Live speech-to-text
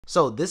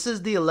So this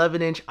is the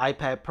 11-inch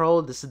iPad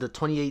Pro. This is the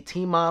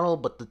 2018 model,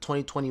 but the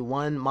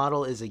 2021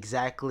 model is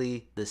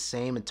exactly the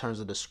same in terms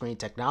of the screen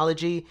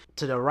technology.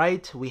 To the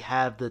right, we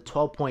have the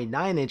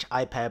 12.9-inch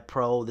iPad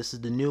Pro. This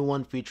is the new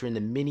one featuring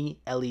the mini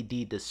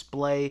LED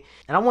display.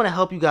 And I want to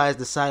help you guys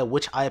decide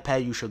which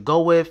iPad you should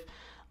go with.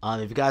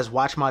 If you guys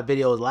watched my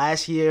video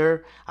last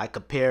year, I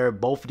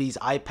compared both of these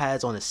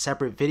iPads on a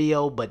separate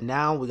video, but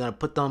now we're going to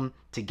put them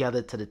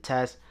together to the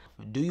test.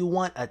 Do you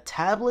want a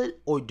tablet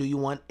or do you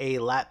want a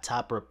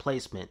laptop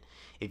replacement?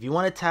 If you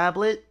want a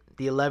tablet,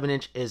 the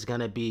 11-inch is going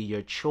to be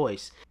your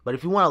choice. But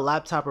if you want a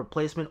laptop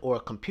replacement or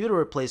a computer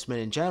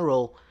replacement in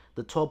general,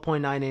 the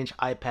 12.9-inch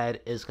iPad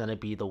is going to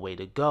be the way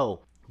to go.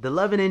 The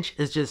 11-inch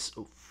is just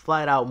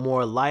flat out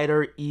more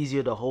lighter,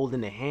 easier to hold in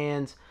the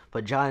hands.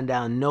 For jotting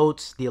down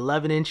notes, the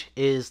 11-inch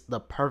is the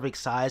perfect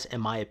size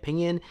in my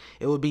opinion.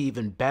 It would be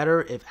even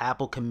better if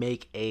Apple can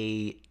make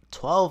a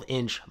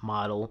 12-inch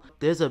model.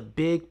 There's a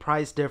big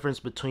price difference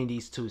between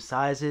these two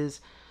sizes.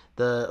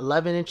 The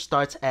 11-inch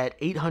starts at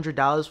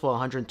 $800 for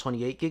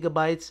 128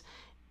 gigabytes,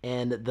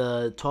 and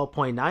the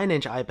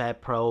 12.9-inch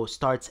iPad Pro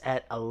starts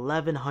at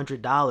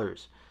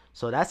 $1,100.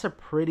 So that's a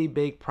pretty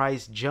big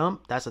price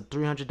jump. That's a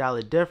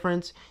 $300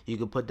 difference. You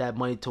can put that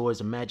money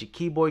towards a Magic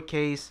Keyboard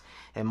case,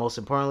 and most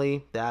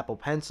importantly, the Apple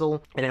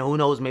Pencil. And then who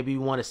knows, maybe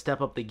you want to step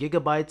up the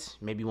gigabytes.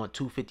 Maybe you want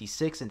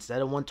 256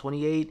 instead of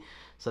 128.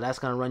 So that's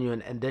going to run you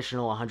an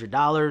additional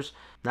 $100.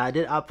 Now, I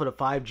did opt for the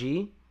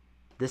 5G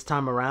this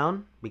time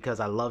around because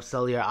I love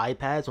cellular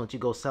iPads. Once you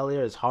go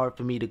cellular, it's hard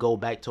for me to go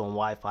back to a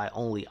Wi-Fi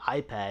only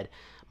iPad.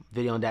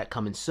 Video on that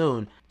coming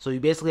soon. So you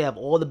basically have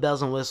all the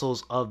bells and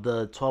whistles of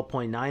the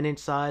 12.9-inch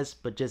size,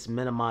 but just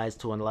minimized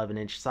to an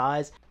 11-inch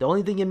size. The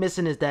only thing you're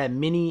missing is that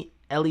mini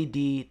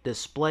LED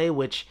display,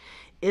 which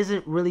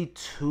isn't really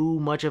too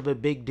much of a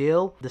big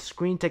deal. The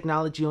screen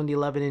technology on the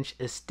 11-inch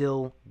is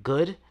still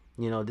good.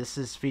 You know, this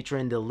is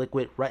featuring the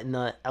liquid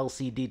Retina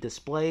LCD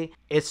display.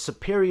 It's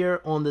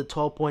superior on the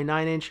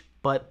 12.9-inch,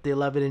 but the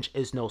 11-inch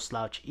is no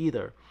slouch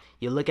either.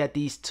 You look at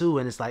these two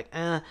and it's like,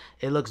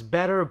 it looks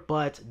better,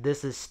 but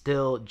this is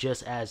still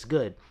just as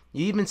good.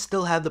 You even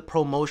still have the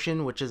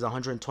ProMotion, which is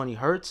 120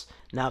 Hertz.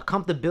 Now,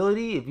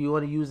 comfortability, if you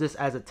want to use this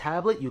as a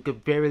tablet, you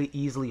could very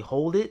easily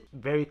hold it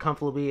very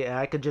comfortably, and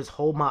I could just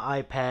hold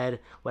my iPad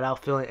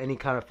without feeling any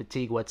kind of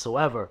fatigue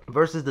whatsoever.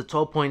 Versus the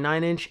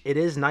 12.9-inch, it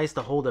is nice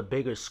to hold a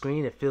bigger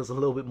screen. It feels a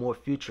little bit more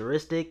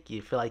futuristic.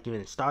 You feel like you're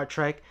in Star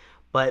Trek,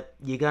 but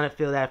you're going to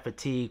feel that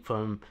fatigue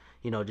from,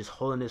 you know, just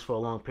holding this for a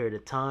long period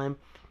of time.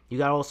 You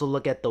gotta also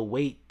look at the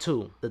weight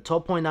too. The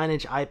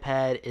 12.9-inch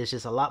iPad is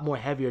just a lot more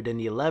heavier than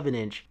the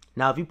 11-inch.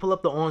 Now, if you pull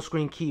up the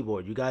on-screen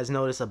keyboard, you guys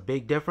notice a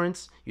big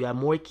difference. You have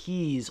more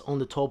keys on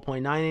the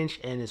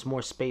 12.9-inch and it's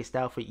more spaced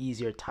out for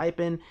easier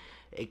typing.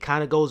 It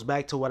kind of goes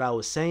back to what I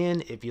was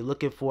saying. If you're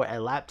looking for a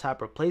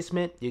laptop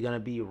replacement, you're gonna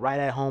be right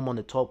at home on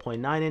the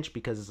 12.9-inch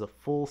because it's a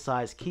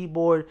full-size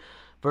keyboard,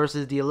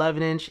 versus the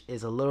 11-inch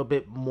is a little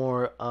bit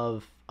more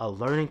of a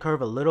learning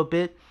curve, a little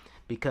bit,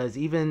 because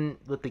even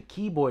with the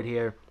keyboard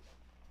here,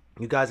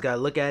 you guys got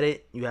to look at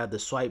it. You have the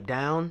swipe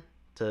down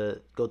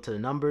to go to the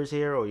numbers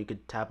here, or you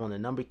could tap on the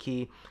number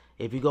key.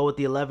 If you go with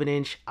the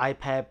 11-inch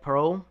iPad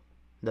Pro,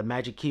 the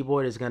Magic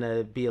Keyboard is going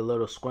to be a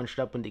little scrunched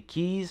up in the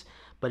keys,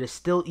 but it's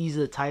still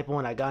easy to type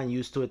on. I gotten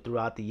used to it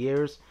throughout the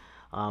years.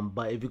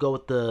 But if you go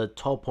with the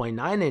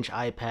 12.9-inch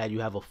iPad, you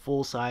have a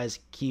full-size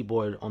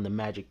keyboard on the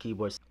Magic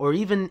Keyboard. Or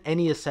even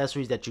any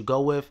accessories that you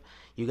go with,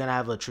 you're going to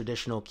have a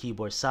traditional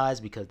keyboard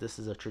size because this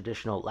is a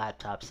traditional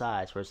laptop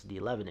size versus the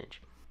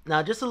 11-inch.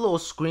 Now, just a little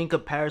screen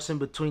comparison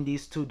between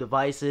these two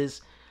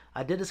devices.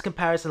 I did this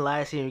comparison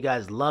last year and you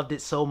guys loved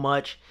it so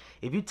much.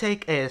 If you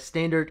take a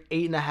standard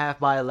 8.5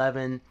 by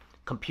 11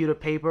 computer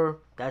paper,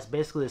 that's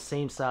basically the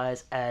same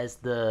size as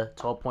the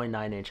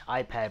 12.9-inch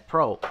iPad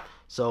Pro.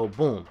 So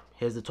boom,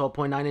 here's the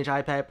 12.9-inch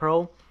iPad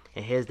Pro,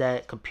 and here's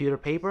that computer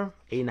paper,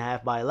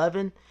 8.5 by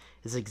 11.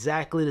 It's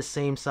exactly the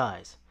same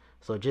size.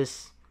 So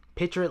just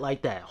picture it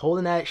like that.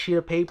 Holding that sheet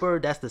of paper,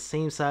 that's the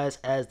same size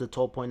as the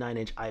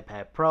 12.9-inch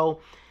iPad Pro.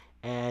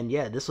 And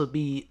yeah, this would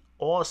be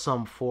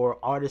awesome for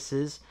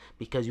artists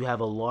because you have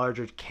a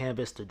larger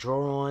canvas to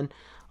draw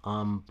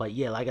on. But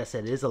yeah, like I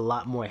said, it is a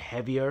lot more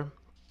heavier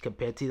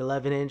compared to the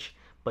 11-inch,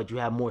 but you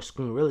have more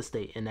screen real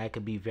estate, and that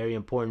could be very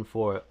important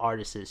for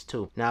artists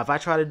too. Now, if I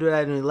try to do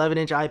that in an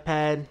 11-inch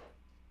iPad,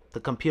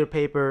 the computer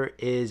paper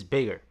is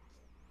bigger.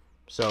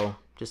 So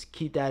just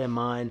keep that in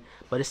mind.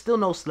 But it's still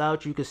no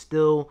slouch. You can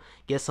still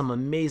get some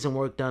amazing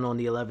work done on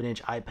the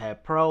 11-inch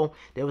iPad Pro.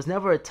 There was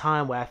never a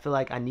time where I feel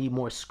like I need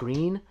more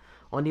screen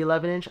on the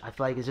 11-inch. I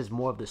feel like it's just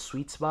more of the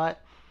sweet spot.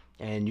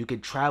 And you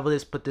could travel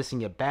this, put this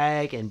in your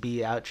bag, and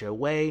be out your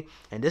way.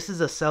 And this is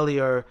a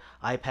cellular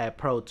iPad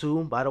Pro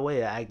too, by the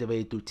way,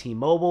 activated through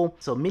T-Mobile.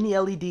 So mini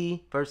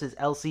LED versus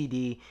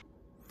LCD.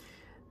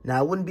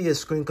 Now, it wouldn't be a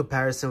screen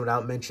comparison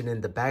without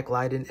mentioning the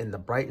backlighting and the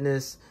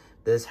brightness.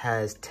 This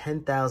has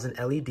 10,000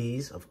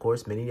 LEDs, of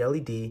course, mini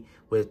LED,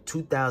 with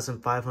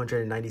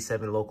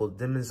 2,597 local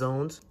dimming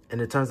zones. And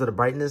in terms of the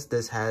brightness,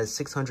 this has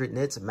 600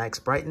 nits max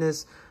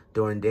brightness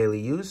during daily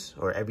use,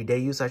 or everyday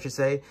use, I should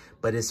say,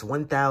 but it's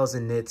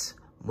 1,000 nits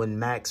when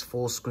max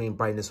full screen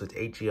brightness with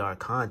HDR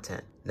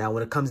content. Now,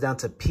 when it comes down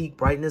to peak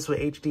brightness with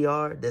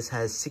HDR, this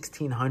has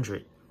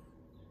 1600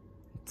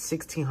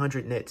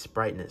 nits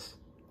brightness.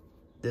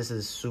 This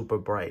is super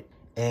bright.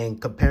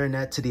 And comparing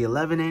that to the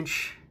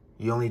 11-inch,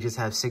 you only just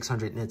have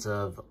 600 nits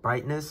of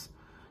brightness.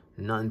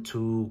 Nothing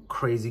too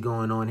crazy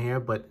going on here,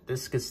 but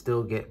this could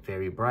still get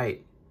very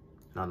bright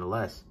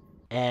nonetheless.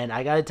 And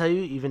I gotta tell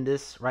you, even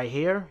this right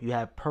here, you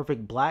have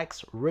perfect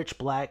blacks, rich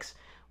blacks,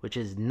 which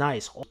is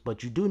nice.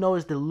 But you do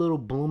notice the little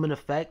blooming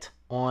effect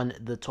on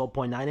the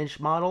 12.9-inch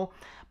model,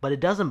 but it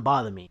doesn't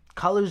bother me.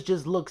 Colors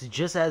just looks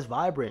just as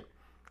vibrant.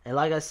 And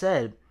like I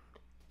said,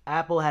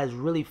 Apple has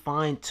really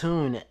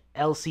fine-tuned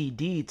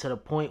LCD to the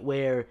point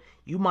where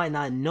you might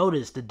not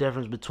notice the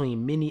difference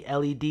between mini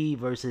LED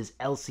versus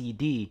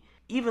LCD.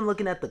 Even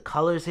looking at the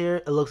colors here,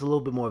 it looks a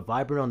little bit more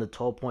vibrant on the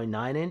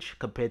 12.9-inch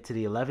compared to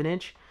the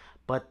 11-inch,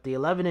 but the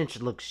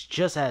 11-inch looks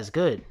just as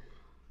good.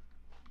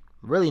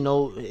 Really,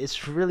 no,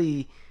 it's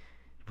really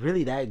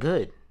that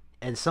good.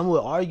 And some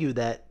would argue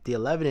that the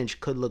 11-inch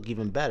could look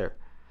even better.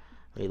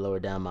 Let me lower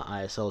down my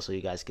ISO so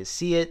you guys can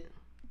see it.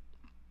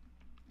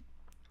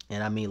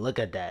 And I mean, look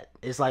at that.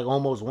 It's like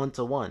almost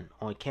 1-to-1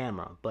 on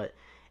camera. But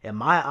in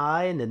my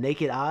eye, in the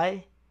naked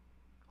eye,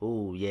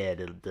 oh yeah,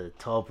 the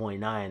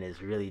 12.9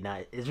 is really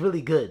nice. It's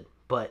really good.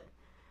 But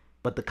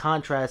the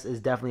contrast is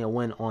definitely a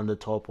win on the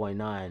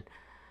 12.9.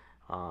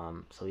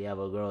 So we have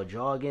a girl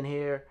jogging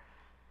here.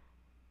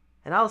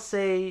 And I'll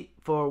say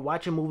for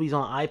watching movies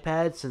on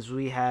iPad, since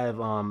we have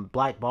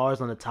black bars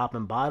on the top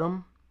and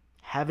bottom,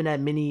 having that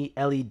mini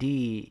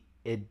LED,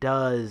 it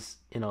does,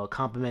 you know, it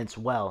complements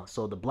well.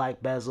 So the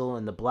black bezel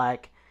and the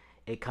black,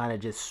 it kind of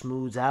just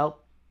smooths out.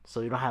 So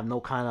you don't have no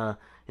kind of,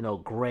 you know,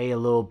 gray a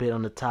little bit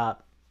on the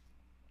top.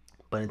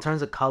 But in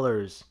terms of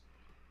colors,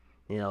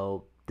 you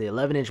know, the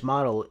 11-inch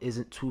model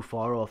isn't too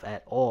far off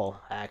at all,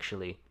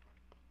 actually.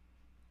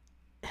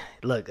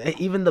 Look,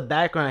 even the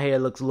background here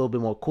looks a little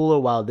bit more cooler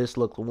while this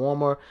looks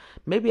warmer.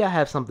 Maybe I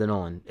have something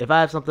on. If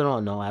I have something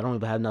on, no, I don't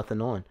even have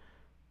nothing on.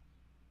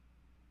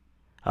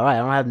 All right, I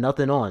don't have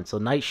nothing on. So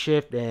night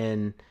shift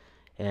and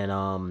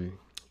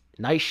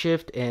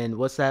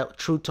what's that?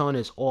 True tone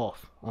is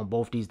off on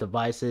both these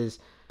devices.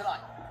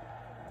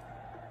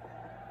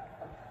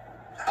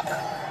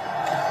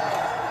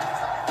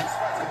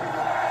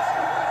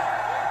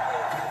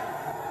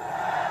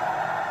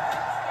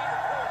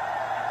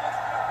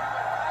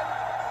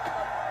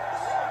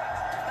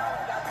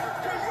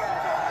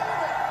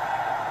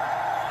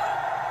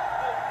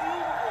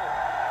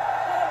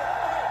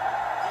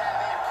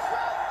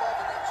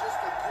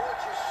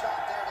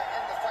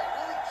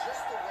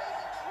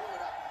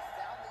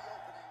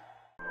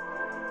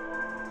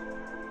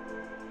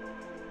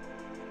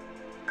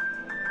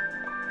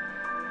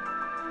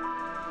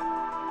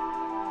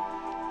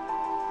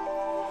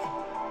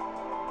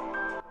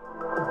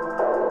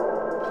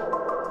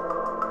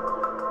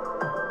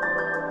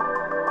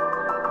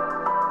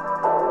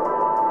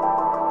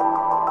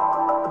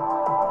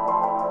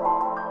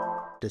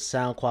 The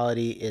sound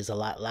quality is a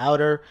lot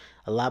louder,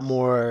 a lot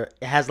more,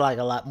 it has like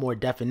a lot more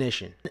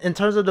definition. In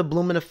terms of the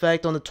blooming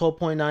effect on the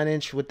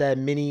 12.9-inch with that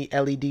mini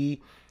LED,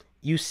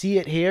 you see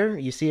it here,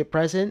 you see it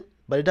present,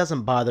 but it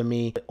doesn't bother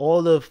me.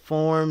 All the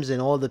forms and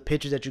all the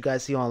pictures that you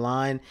guys see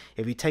online,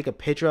 if you take a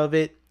picture of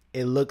it,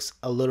 it looks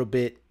a little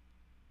bit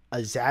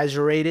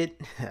exaggerated.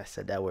 I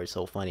said that word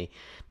so funny.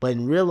 But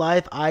in real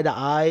life, eye to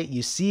eye,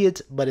 you see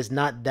it, but it's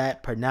not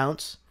that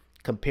pronounced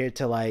compared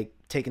to like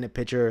taking a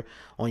picture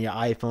on your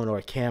iPhone or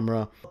a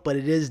camera. But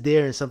it is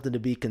there and something to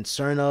be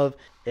concerned of.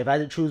 If I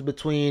had to choose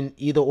between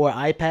either or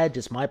iPad,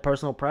 just my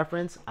personal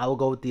preference, I will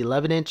go with the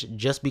 11-inch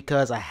just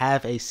because I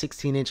have a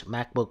 16-inch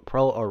MacBook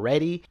Pro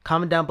already.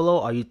 Comment down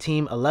below, are you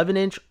team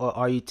 11-inch or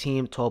are you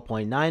team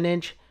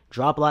 12.9-inch?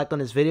 Drop a like on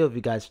this video if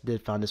you guys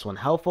did find this one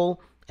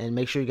helpful. And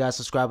make sure you guys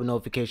subscribe with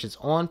notifications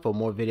on for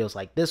more videos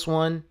like this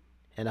one.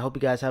 And I hope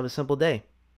you guys have a simple day.